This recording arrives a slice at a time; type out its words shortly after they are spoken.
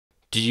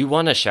Do you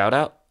want a shout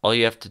out? All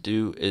you have to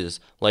do is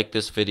like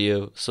this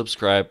video,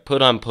 subscribe,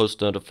 put on post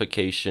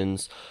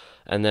notifications,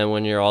 and then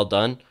when you're all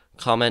done,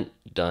 comment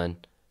done.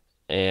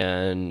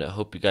 And I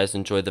hope you guys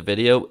enjoy the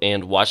video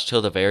and watch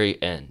till the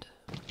very end.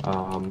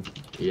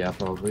 Yeah,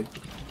 probably.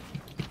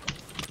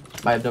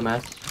 I have no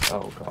mask.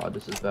 Oh god,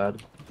 this is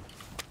bad.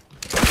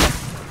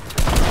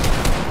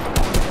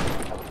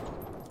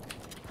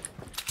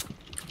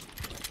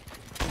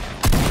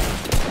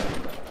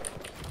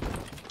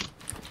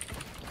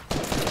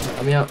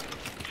 Let me out.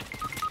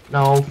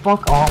 No,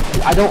 fuck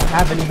off. I don't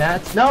have any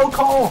mats. No,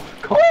 Cole!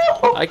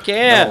 Cole! I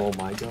can't! Oh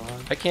my god.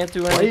 I can't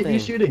do Why anything. are you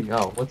shooting?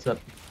 Oh, what's up,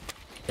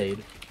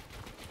 Cade?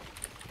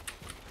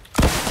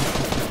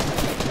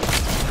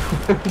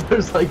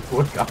 There's like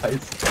 4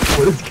 guys.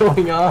 What is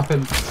going on?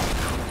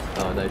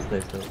 Oh, nice,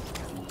 nice, nice.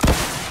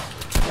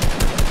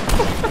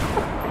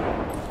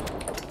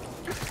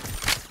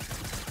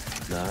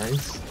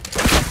 Nice.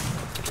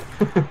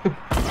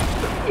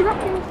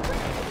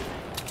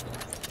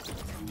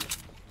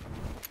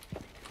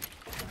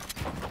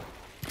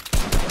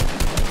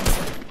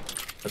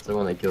 That's the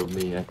one that killed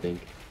me, I think.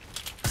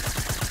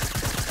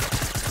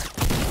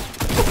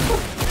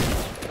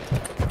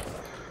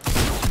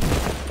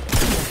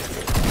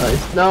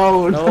 Nice.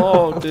 No,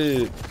 No,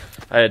 dude.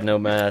 I had no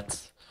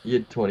mats. You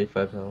had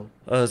 25 health.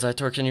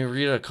 Zytor, can you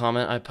read a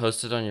comment I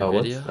posted on your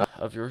video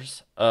of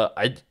yours?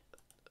 I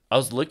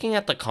was looking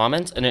at the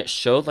comments and it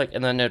showed like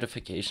in the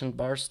notification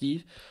bar,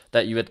 Steve,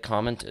 that you had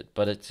commented,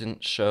 but it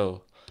didn't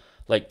show.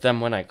 Like then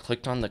when I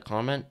clicked on the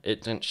comment,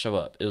 it didn't show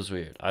up. It was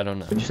weird. I don't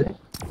know. What'd you say?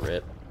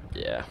 Rip.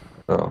 Yeah.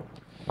 Oh.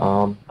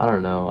 I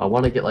don't know. I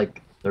want to get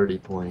like 30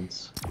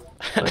 points.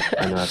 But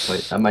I know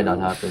that might not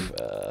happen.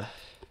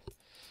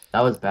 That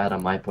was bad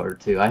on my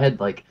part too. I had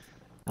like,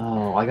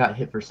 oh, I got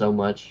hit for so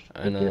much.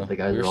 I know. The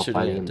guys were all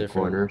fighting in the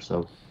corner,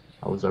 so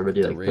I was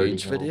already like 30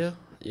 rage video?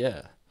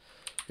 Yeah.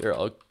 Here,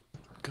 I'll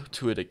go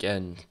to it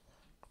again,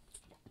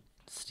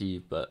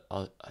 Steve, but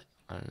I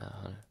don't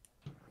know.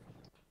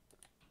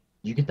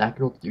 Did you get that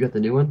girl? You got the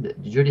new one? Did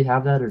you already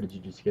have that, or did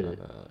you just get it?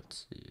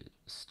 Let's see.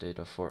 State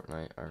of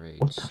Fortnite, I rage.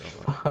 What the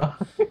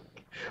fuck?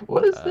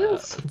 What is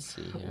this? Let's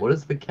see here. What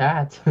is the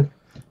cat?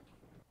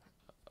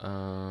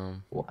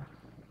 What?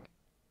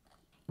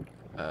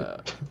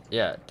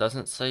 Yeah, it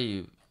doesn't say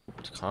you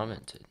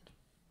commented.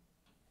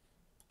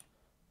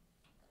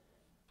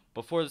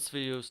 Before this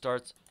video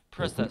starts,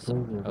 press that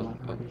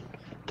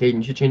Caden,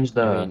 you should change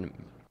the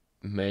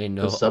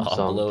no sub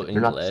song. hablo Or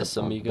not the inglés, sub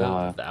song,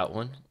 amigo. That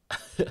one.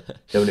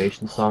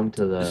 donation song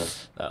to the.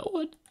 That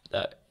one.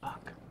 That.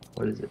 Fuck.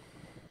 What is it?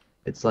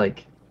 It's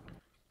like.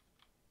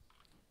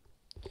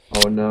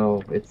 Oh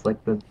no! It's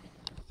like the.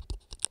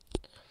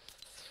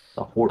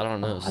 The horse. I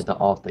don't know.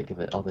 I'll think of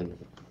it. I'll think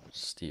of it.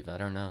 Steve, I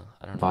don't know.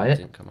 I don't know. Buy it?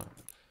 Didn't come up.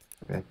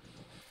 Okay.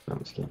 No, I'm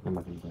just kidding. I'm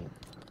not gonna buy it.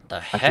 The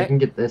Actually, I heck? can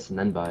get this and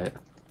then buy it.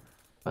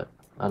 But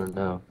I don't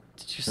know.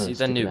 Did you see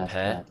the new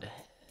pet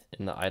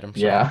in the item shop?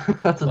 Yeah,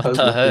 that's what I was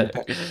the looking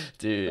heck, at.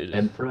 dude?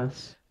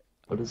 Empress.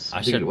 What is?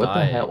 I Dude, should what buy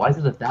the hell? it. Why is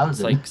it 1,000?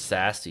 It's like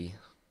sassy.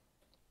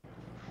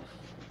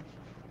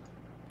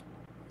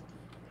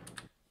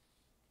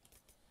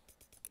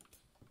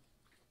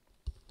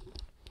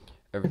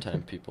 Every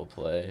time people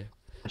play,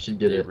 I should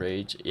get they it.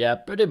 rage. Yeah,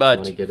 pretty I much.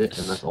 want to get it,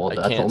 and that's all. I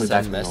That's the can't only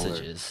send vaccine I'll wear.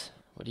 messages.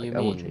 What do you Like,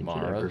 I won't mean, change it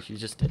Maro? ever. You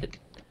just did.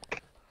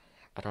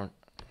 I don't.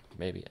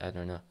 Maybe I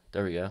don't know.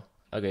 There we go.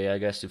 Okay, I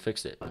guess you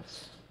fixed it.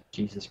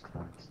 Jesus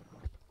Christ.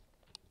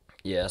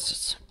 Yes,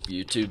 it's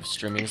YouTube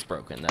streaming is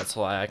broken. That's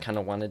why I kind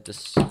of wanted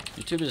this.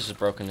 YouTube is just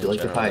broken in Like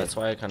general. That's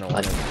why I kind of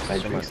like wanted if to I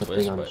stream on drink Twitch.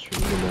 something on But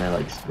stream and then I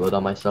like explode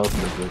on myself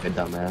and look like a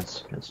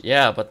dumbass. 'Cause...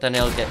 yeah, but then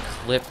it'll get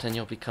clipped and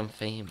you'll become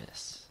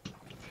famous.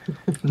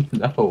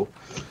 No.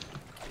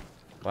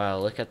 Wow,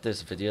 look at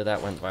this video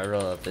that went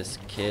viral of this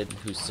kid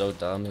who's so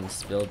dumb and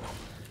spilled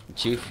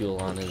G Fuel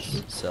on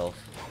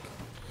himself.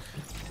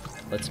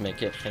 Let's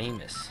make it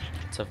famous.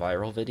 It's a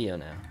viral video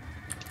now.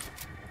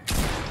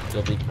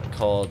 It'll be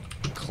called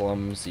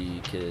Clumsy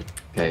Kid.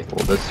 Okay,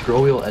 well the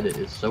scroll wheel edit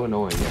is so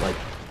annoying.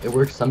 It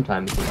works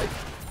sometimes, but like.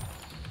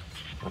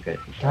 Okay.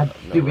 God,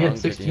 No, dude, we wrong had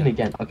 16 video.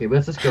 again. Okay,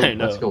 let's just go. I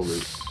know. Let's go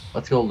loot.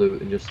 Let's go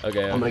loot and just.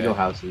 Okay, I'm gonna okay. go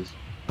houses.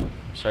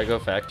 Should I go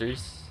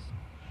factories?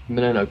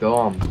 No,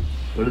 go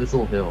go to this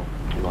little hill.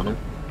 You want it?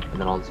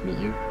 And then I'll just meet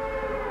you.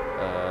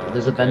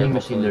 There's a Okay, vending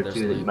machine hopefully there too there's that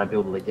you loot. might be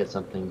able to get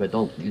something, but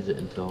don't use it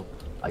until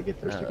I get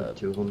thirsty for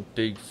 2 of them.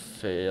 Big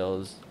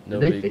fails. No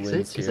Did they big fix it?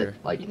 wins 'Cause here. it,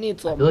 like, You need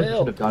I some feel like you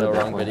milk. should've got No, it that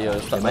wrong one. video.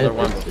 It's the They might other have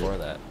one fixed it. before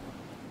that.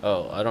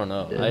 Oh, I don't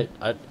know.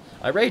 Yeah.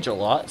 I rage a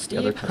lot, The Steve.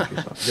 other country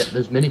songs. Yeah,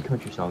 there's many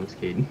country songs,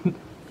 Caden.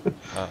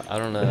 I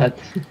don't know.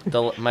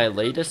 My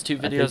latest 2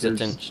 videos, it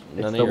didn't.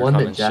 None of your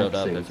comments showed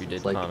up if you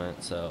did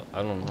comment. So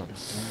I don't know.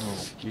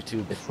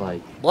 YouTube. It's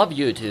like Love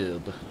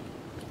YouTube.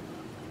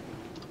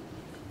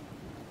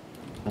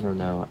 I don't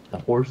know. The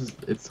horses.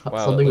 It's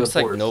Wow, something it with looks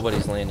like horse.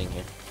 nobody's landing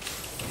here.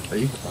 Are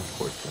you? Of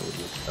course, that would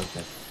be.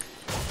 Okay.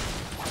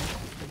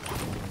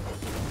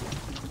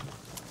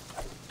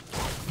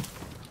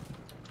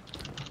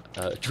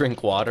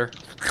 Drink water.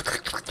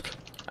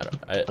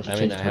 I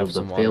mean, I have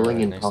some water failing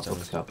right in next pop to of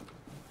me. cup.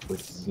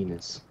 with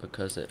Zenus?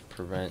 Because it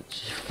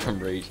prevents you from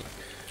raging.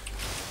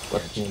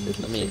 Left hand isn't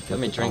safe Let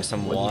me with drink the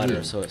some What do you water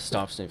mean? so it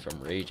stops me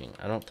from raging.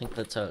 I don't think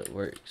that's how it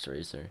works,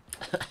 Razor.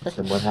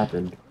 Then what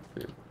happened?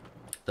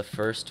 The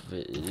first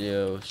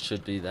video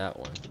should be that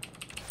one.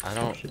 I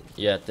don't. shit.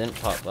 Yeah, it didn't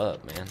pop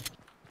up, man.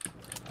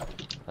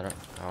 I don't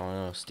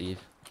know, Steve.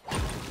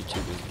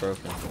 YouTube is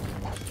broken.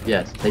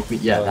 Yes, take me.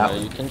 Yeah, Oh, that no,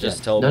 one. you can Yeah.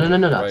 just tell No, me. no,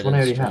 no, no. right That's one in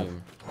I already have.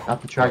 stream.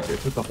 Not the tractor.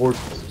 It's with the horse.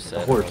 You The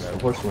said horse. whatever.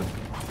 The horse one.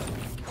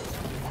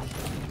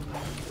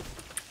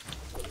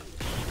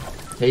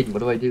 Hayden, what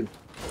do I do?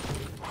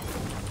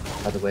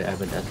 By the way, I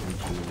have an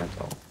SMG, that's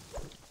all.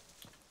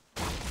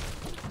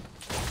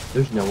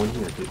 There's no one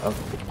here, dude. Oh.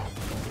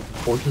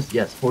 Horses?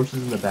 Yes,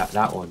 horses in the back.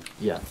 That one.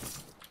 Yeah.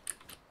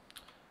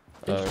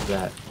 Thanks for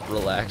that.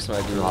 Relax,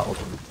 my dude.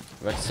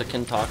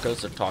 Mexican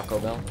tacos or Taco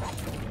Bell?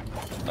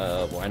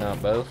 Why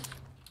not both?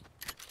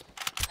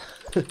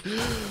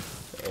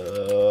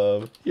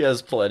 He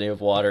has plenty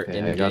of water Okay,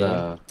 in I game. got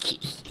a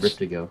rip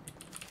to go.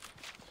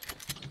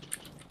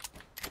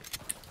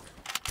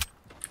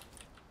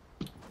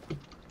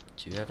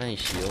 Do you have any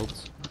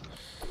shields?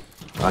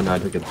 Oh no, I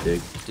took a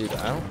dig. Dude,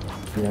 I don't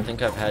Yeah.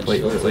 think I've had Wait,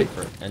 shields wait.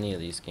 for any of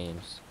these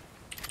games.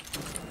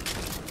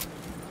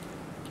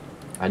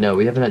 I know,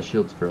 we haven't had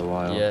shields for a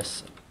while.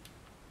 Yes.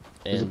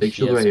 There's a And big he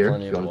shield has right here.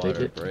 plenty You of wanna take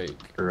water it? break.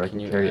 Or I Can can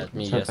you carry it. add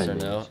me, Let's not yes or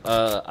find no?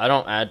 names. I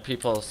don't add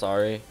people,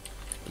 sorry.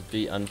 It'd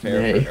be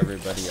unfair Nay. for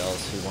everybody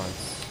else who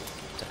wants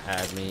to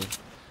add me.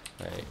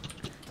 Like,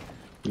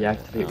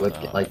 Deactivate I what?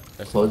 don't know. Like,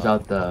 There's a close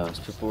lot. out the There's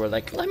people who are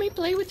like, let me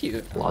play with you.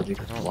 I'm like, logic.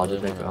 I don't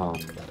Logic. really wanna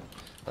do Oh. that.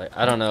 Like,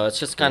 I don't know, it's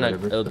just kind of,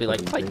 whatever, it'll the be like,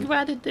 fucking but thing. you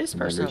added this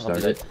And then person. I'll be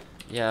restart like, it.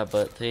 yeah,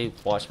 but they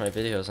watch my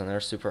videos and they're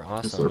super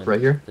awesome. slurp and right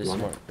here? They You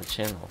want it? support the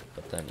channel,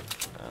 but then,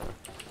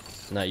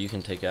 no, you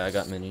can take it. I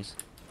got minis.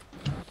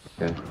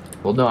 Okay.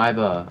 Well, no, I have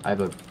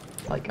a,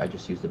 like, I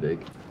just used the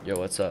big. Yo,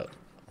 what's up?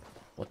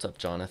 What's up,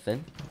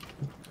 Jonathan?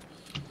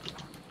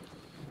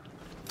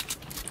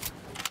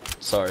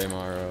 Sorry,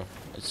 Maro.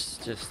 It's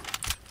just,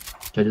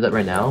 Should I do that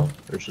right now,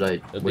 or should I?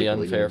 it'd wait be till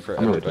the unfair game? for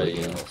I'm gonna wait till the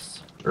everybody game.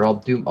 else. Or I'll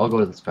go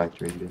to this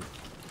factory and do.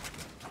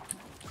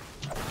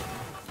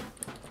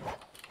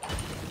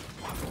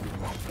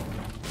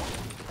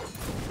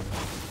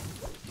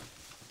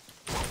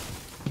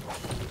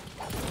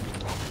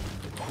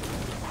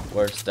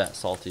 Where's that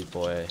salty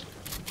boy?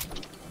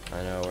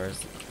 I know,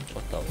 where's...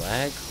 What the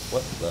lag?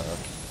 What the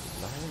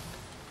lag?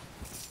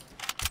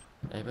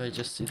 Anybody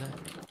just see that?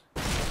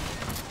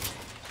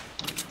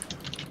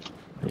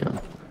 Yeah.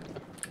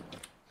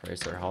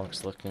 Racer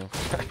Hawks looking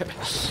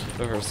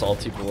for a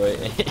salty boy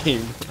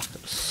aim.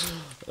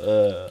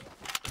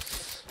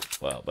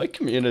 Wow, my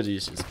community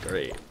is just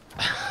great.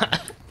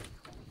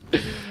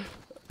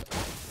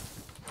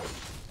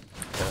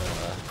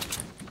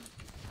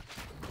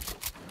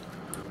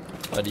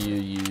 What do you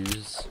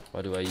use?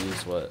 Why do I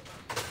use what?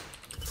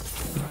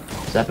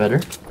 Is that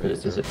better?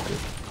 Razor. Is it?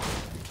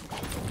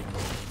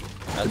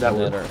 At that the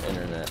net work? or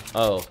internet?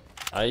 Oh,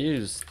 I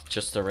use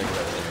just the regular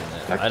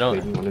internet. I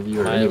Activating don't. one of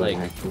you or My anyone, like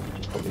actually,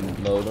 just let me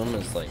know. modem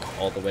is like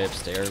all the way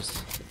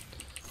upstairs,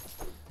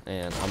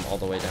 and I'm all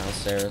the way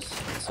downstairs,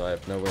 so I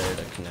have nowhere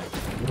to connect.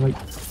 What do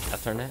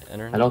Ethernet,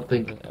 internet. I don't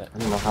think. I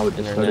don't know how it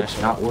just started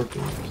International. not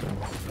working.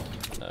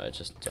 So. No, I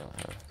just don't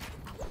have.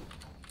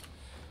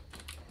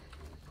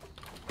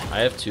 I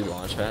have 2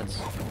 launch pads.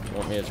 You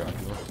want me to drop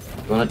you one?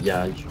 You wanna,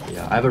 yeah,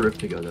 yeah. I have a rip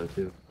to go though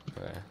too.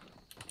 Okay.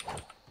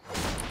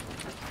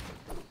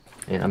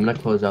 And I'm gonna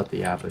close out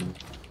the app and.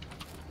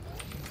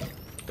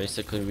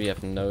 Basically, we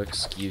have no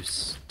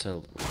excuse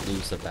to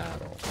lose a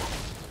battle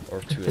or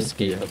to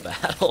escape Yeah. a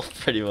battle,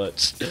 pretty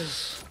much.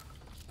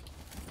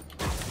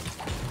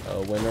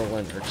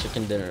 Winner,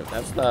 chicken dinner.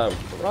 That's the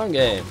wrong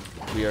game.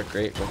 We are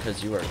great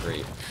because you are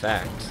great.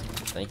 Fact.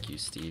 Thank you,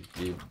 Steve.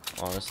 Dude,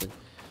 honestly,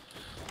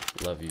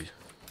 love you.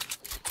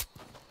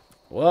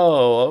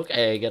 Whoa.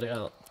 Okay, get it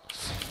out.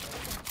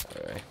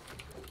 All right.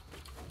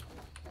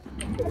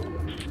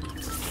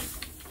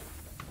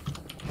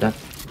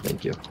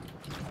 Thank you.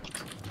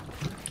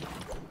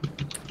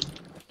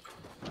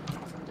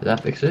 Did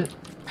that fix it?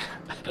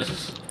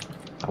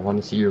 I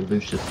want to see your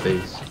Lucius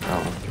face.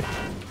 Oh, okay.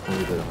 I'll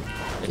leave it on.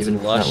 It's Even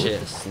if it's not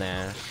luscious,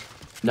 Nash.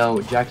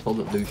 No, Jack told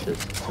it Lucius,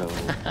 so.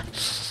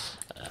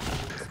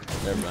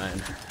 Never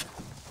mind.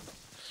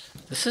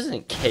 This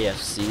isn't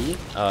KFC.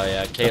 Oh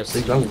yeah,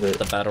 What's wrong with KFC, it?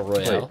 the Battle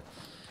Royale. Wait.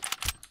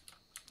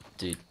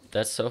 Dude,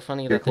 that's so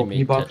funny Here, that they Cole, can you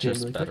made box me in Tetris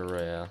really Battle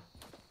Royale.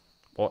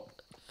 What?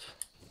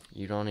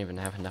 You don't even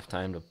have enough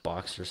time to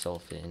box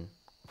yourself in.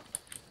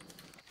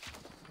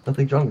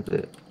 Nothing's wrong with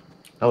it.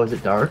 Oh, is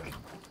it dark?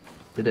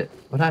 Did it?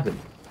 What happened?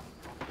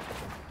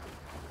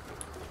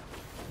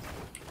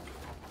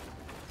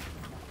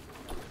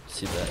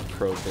 See that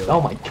pro build?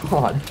 Oh my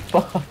god.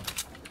 Fuck.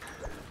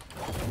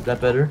 Is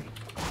that better?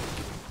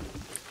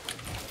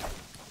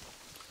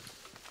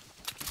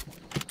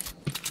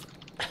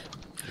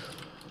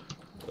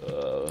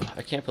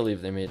 I can't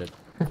believe they made a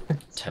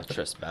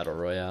Tetris Battle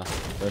Royale.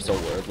 There's a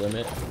word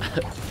limit.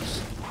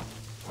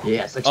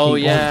 Yeah, 16 Oh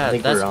points. I yeah,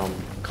 think that's we're,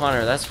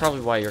 Connor. That's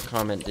probably why your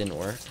comment didn't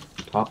work.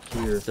 top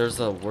tier. There's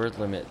a word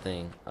limit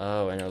thing.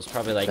 Oh, and it was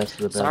probably like, Best of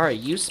the best. sorry,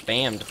 you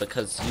spammed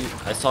because you.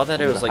 I saw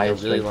that it was like a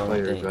really long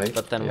thing, right?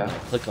 but then Yeah. when I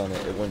click on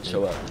it, it wouldn't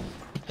show up.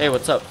 Hey,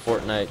 what's up,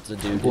 Fortnite? It's a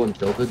dude. People in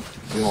Tilted,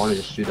 you want to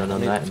just shoot on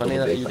that. Funny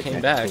and that base, you like,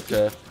 came next to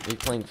back. Tilted. Me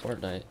playing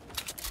Fortnite.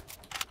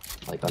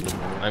 Like on the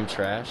I'm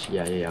trash.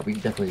 Yeah. We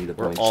definitely need the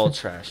We're points. all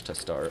trash to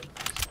start.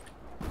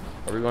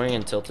 Are we going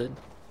in Tilted?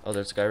 Oh,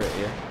 there's a guy right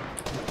here.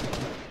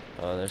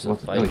 Oh, there's a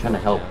fight. No, we're trying to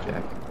going help,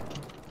 down. Jack.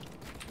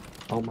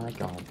 Oh my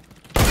god.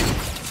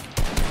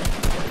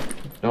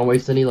 Don't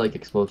waste any like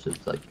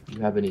explosives. Like if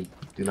you have any,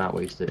 do not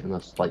waste it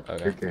unless like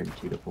you're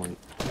guaranteed a point.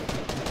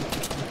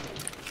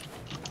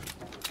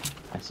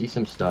 I see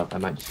some stuff. I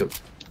might just go.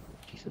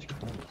 Jesus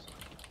Christ.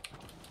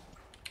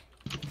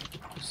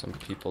 There's some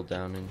people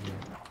down in here.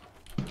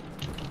 I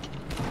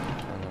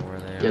don't know where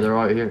they are. Yeah, they're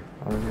all right here.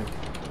 All right here.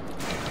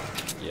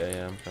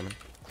 Yeah, I'm coming.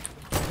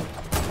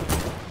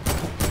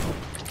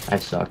 I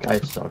suck,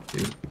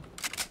 dude.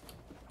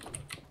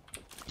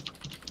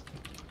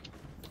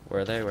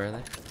 Where are they? Where are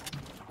they?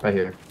 Right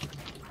here.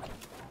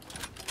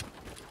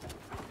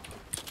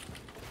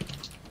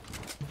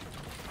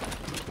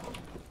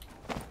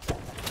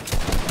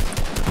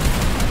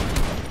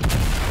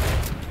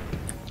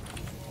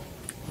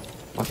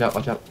 Watch out,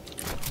 watch out.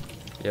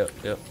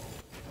 Yep.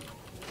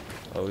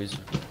 Oh, he's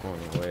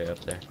going way up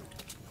there.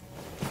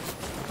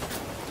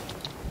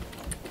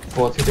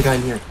 Well, let's get the guy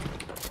in here.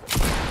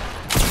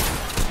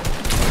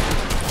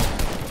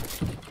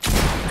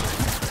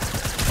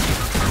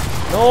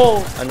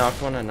 No! I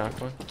knocked one.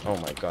 Oh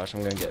my gosh,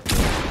 I'm gonna get...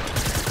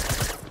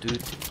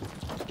 Dude.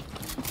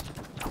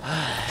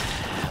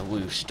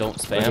 Whoosh, don't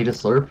spam. Do I need a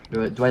slurp?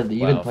 Do I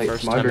even play it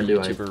smart or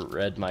do I? First time a YouTuber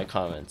read my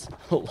comments.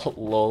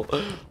 Lol.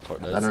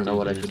 I don't know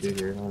what I should do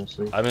here,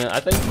 honestly. I mean, I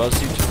think most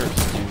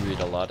YouTubers do read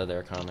a lot of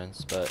their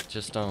comments, but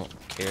just don't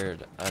care.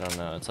 I don't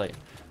know. It's like,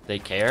 they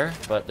care,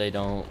 but they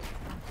don't...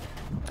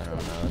 I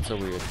don't know. It's a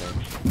weird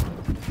thing.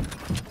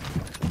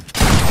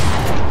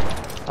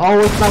 Oh,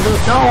 it's not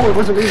reloaded. No, it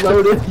wasn't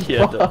reloaded.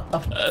 Yeah,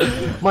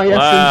 my SMG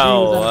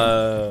was out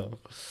of...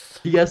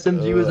 The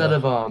SMG was out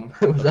of out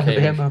of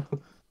ammo.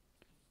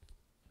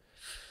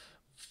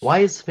 Why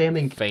is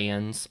spamming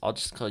Vans? I'll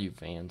just call you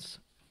Vans.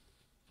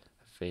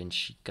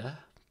 Vanshika?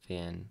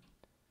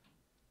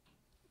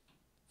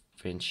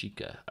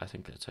 Vanshika. I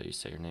think that's how you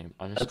say your name.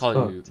 I'll just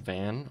call you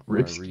Van or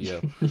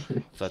Rio.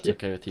 If that's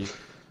okay with you.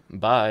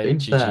 Bye,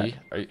 GG.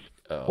 Are you,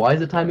 why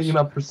is it timing him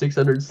up for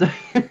 600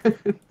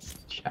 seconds?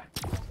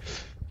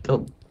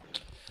 Don't.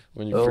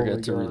 When you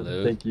forget to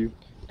reload. Thank you.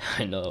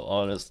 I know,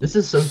 honestly. This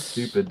is so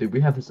stupid, dude.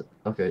 We have this.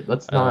 Okay,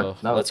 let's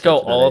not. Let's go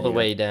all the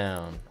way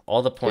down.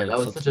 All the points. Yeah,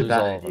 that was such a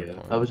bad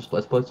idea. I was just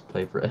let's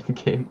play for end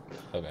game.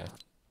 Okay.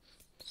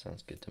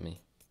 Sounds good to me.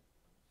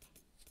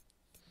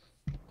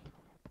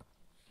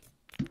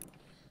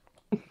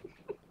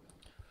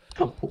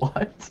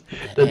 What?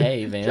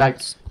 Hey, Vance. Jack,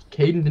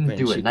 Caden didn't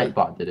do it.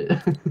 Nightbot did it.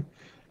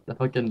 The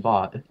fucking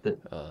bot that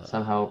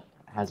somehow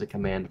has a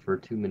command for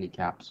too many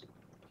caps.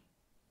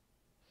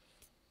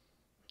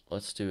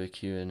 Let's do a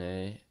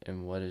Q&A.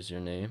 And what is your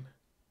name?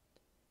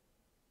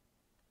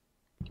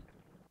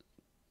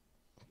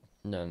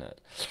 No. I'm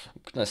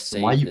gonna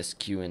save this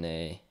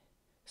Q&A.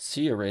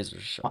 See you, Razor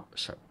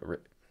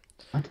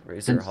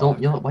Razor Hawk.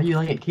 Don't yell. Why are you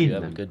yelling at Caden? You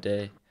have a good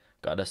day.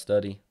 Gotta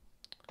study.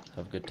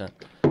 Have a good time.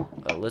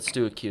 Let's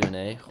do a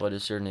Q&A. What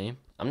is your name?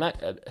 I'm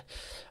not...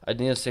 I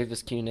need to save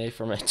this Q&A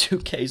for my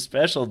 2K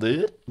special,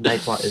 dude.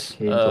 Nightbot is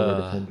Caden's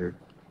only defender.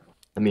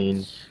 I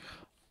mean,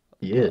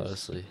 he is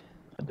honestly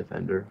a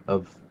defender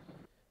of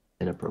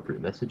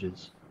inappropriate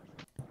messages.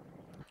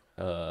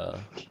 Are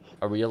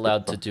we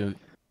allowed to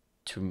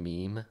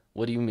meme?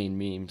 What do you mean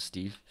meme,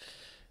 Steve?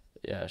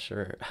 Yeah,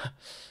 sure.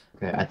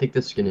 Okay, I think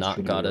this skin is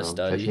not gotta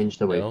study. Should I change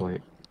the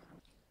waypoint?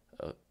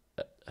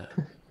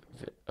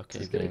 Okay,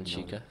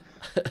 Vanchika.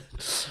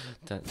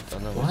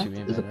 Don't know what you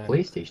mean by that. There's a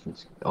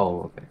PlayStation.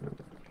 Oh, okay.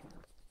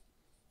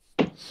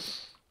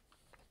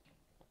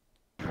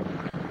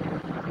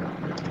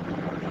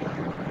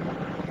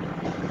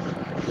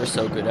 You're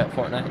so good at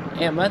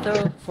Fortnite. Am I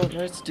though?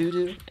 Fortnite's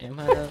doo-doo. Am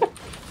I though?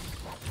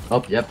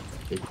 Oh, yep.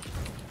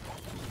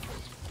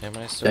 Am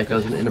I so That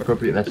goes in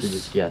inappropriate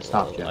messages. Yeah,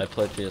 stop, Jack. I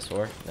played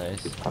PS4.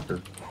 Nice.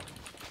 Fucker.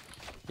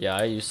 Yeah,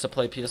 I used to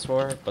play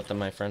PS4, but then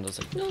my friend was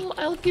like, "No,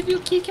 I'll give you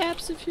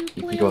keycaps if you play."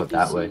 You can go out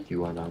that way if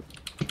you want to.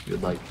 If you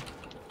would like.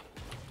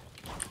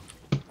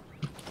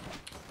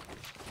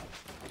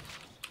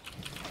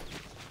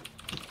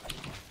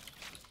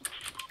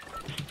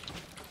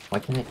 Why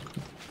can't I?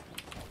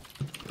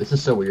 This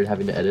is so weird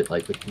having to edit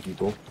like with two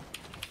people.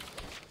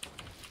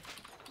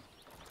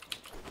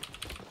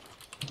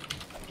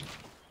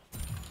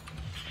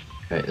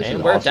 Okay, this and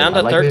is we're awesome.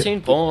 down to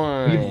 13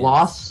 points. We've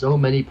lost so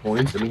many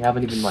points and we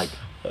haven't even like.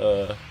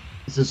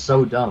 This is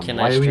so dumb. Can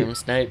Why I are stream we...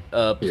 snipe?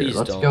 Please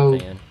let's don't, go...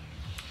 man.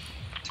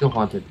 Let's go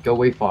haunted. Go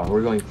way far.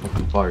 We're going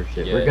fucking far,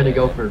 shit. Yeah, we're gonna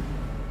go for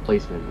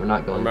placement. We're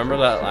not going. Remember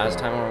that last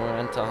time when we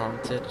went to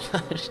haunted?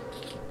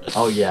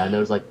 Oh yeah, and there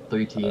was like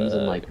 3 teams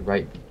and like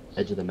right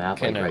edge of the map,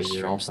 can like I right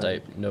here. stream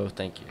snipe? No,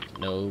 thank you.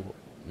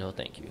 No,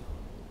 thank you.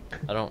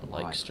 I don't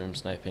Why? like stream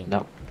sniping.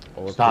 No.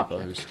 Or Stop.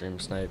 people who stream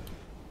snipe.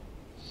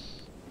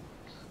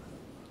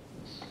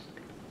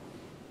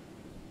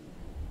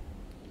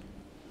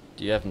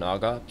 Do you have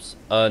Nog Ops?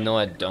 No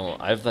I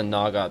don't. I have the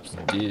Nog Ops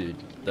dude.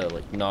 The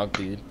like Nog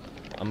dude.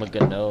 I'm a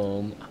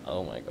gnome.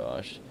 Oh my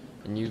gosh.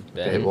 And you've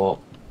been. Okay,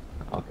 well,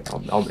 okay,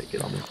 I'll make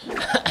it. I'll make it.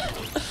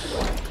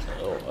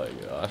 Oh my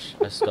gosh.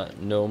 I just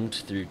got gnomed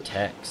through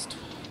text.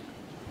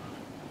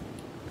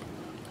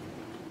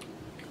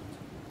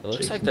 It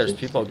looks like there's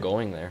people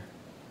going there.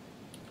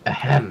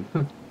 Ahem.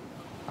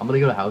 I'm gonna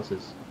go to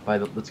houses.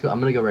 Let's go. I'm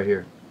gonna go right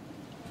here.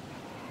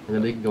 And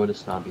then we can go into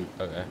Snobby.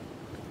 Okay.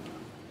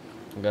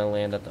 I'm gonna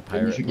land at the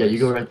pirate. Yeah, you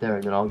go right there,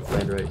 and then I'll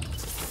land right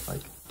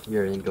like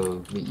here and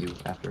go meet you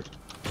after.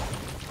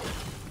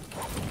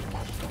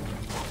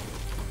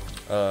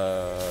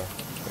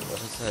 What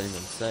does that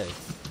even say?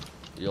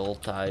 The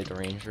old Tide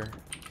Ranger?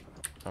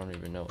 I don't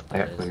even know what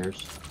that is. I got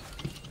clingers.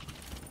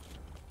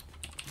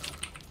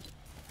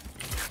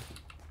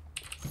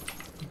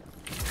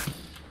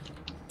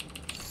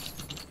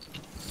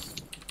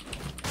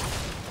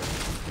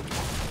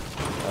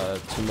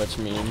 Too much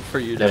meme for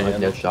you to handle.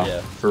 No shot.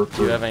 Yeah. Do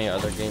you have any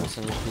other games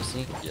on your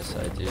PC? Yes,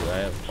 I do. I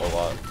have a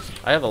lot.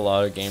 I have a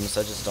lot of games.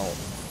 I just don't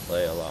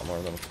play a lot more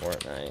than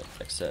Fortnite.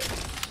 Except,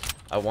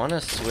 I want to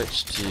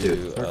switch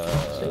to.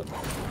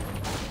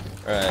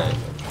 Alright,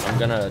 I'm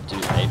gonna do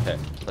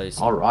Apex. Play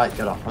some. Alright,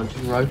 got a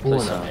hunting rifle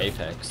and some a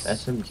Apex.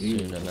 SMG.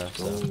 Soon enough.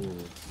 So.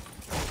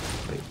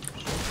 Wait.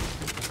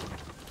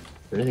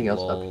 Is there anything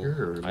else up here,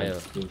 or am I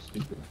being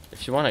stupid?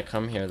 If you want to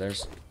come here,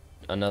 there's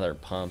another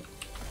pump.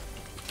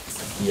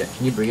 Yeah,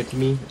 can you bring it to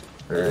me?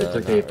 Or it's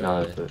okay if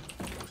not, really. but...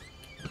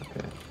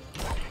 Okay.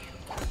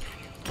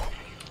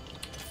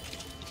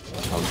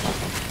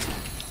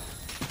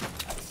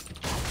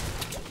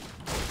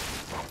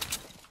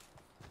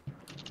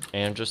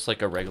 And just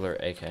like a regular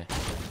AK.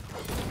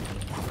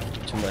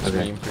 Too much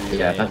Okay. meme for you.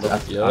 Yeah, to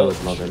that's handle. I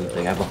would love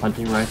anything. I have a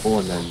hunting rifle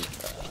and then...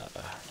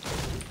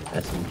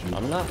 SMG.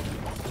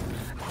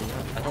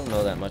 I don't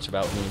know that much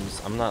about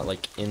memes. I'm not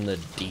like in the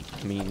deep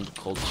meme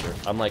culture.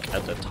 I'm like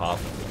at the top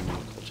of the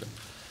meme culture.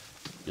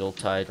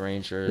 Yuletide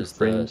Ranger is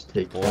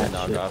the boy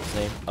Nog Ops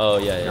name. Oh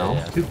yeah. No,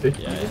 Yeah,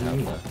 250. I have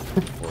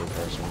the board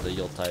version of the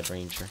Yuletide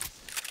Ranger.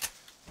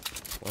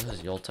 What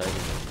does Yuletide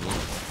even mean?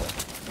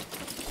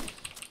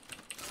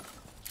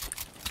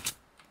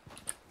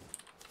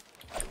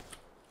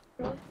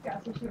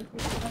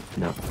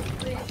 No.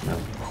 No.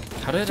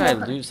 How did I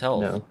lose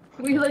health? No.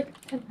 We like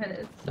 10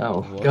 minutes.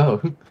 No. What?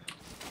 Go.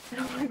 I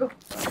don't wanna go.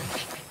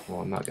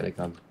 Well, I'm not gonna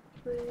come.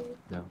 Please.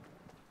 No.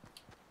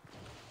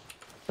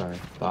 Sorry.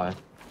 Bye.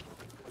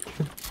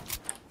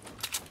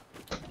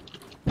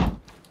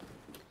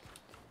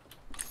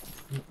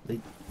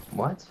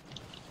 What?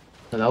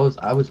 No,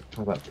 I was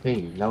talking about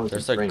ping. That was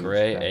There's a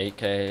gray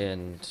AK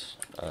and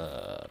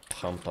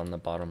pump on the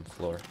bottom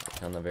floor,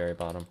 on the very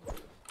bottom.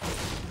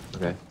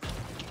 Okay.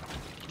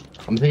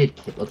 I'm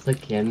thinking let's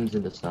take cannons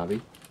into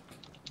Snobby.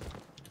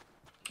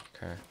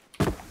 Okay.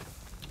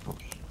 Oh,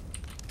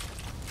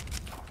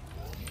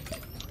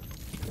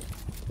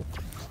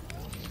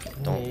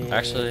 Don't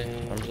actually.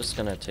 I'm just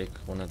gonna take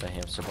one of the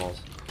hamster balls.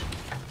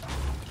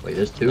 Wait,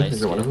 there's two? Nice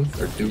Is there one of game.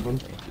 them? Or two of them?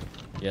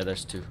 Yeah,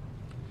 there's two.